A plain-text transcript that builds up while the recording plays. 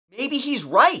Maybe he's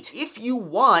right. If you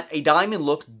want a diamond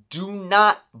look, do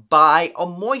not buy a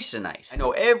moissanite. I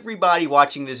know everybody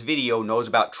watching this video knows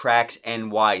about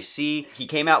TraxNYC. He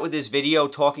came out with this video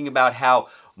talking about how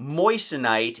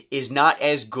moissanite is not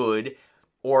as good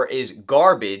or is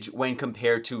garbage when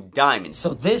compared to diamonds.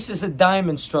 So this is a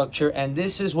diamond structure, and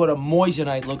this is what a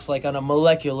moissanite looks like on a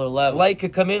molecular level. Light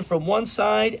could come in from one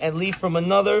side and leave from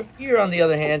another. Here, on the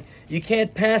other hand, you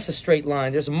can't pass a straight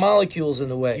line. There's molecules in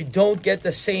the way. You don't get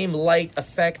the same light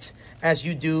effect as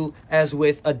you do as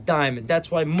with a diamond. That's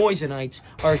why moissanites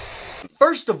are...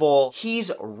 First of all,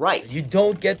 he's right. You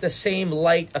don't get the same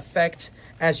light effect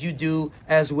as you do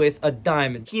as with a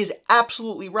diamond. He is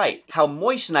absolutely right. How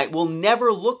moissanite will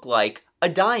never look like a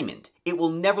diamond. It will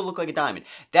never look like a diamond.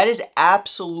 That is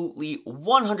absolutely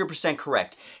 100%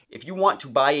 correct. If you want to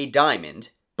buy a diamond,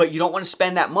 but you don't want to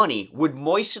spend that money, would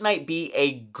moissanite be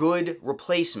a good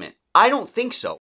replacement? I don't think so.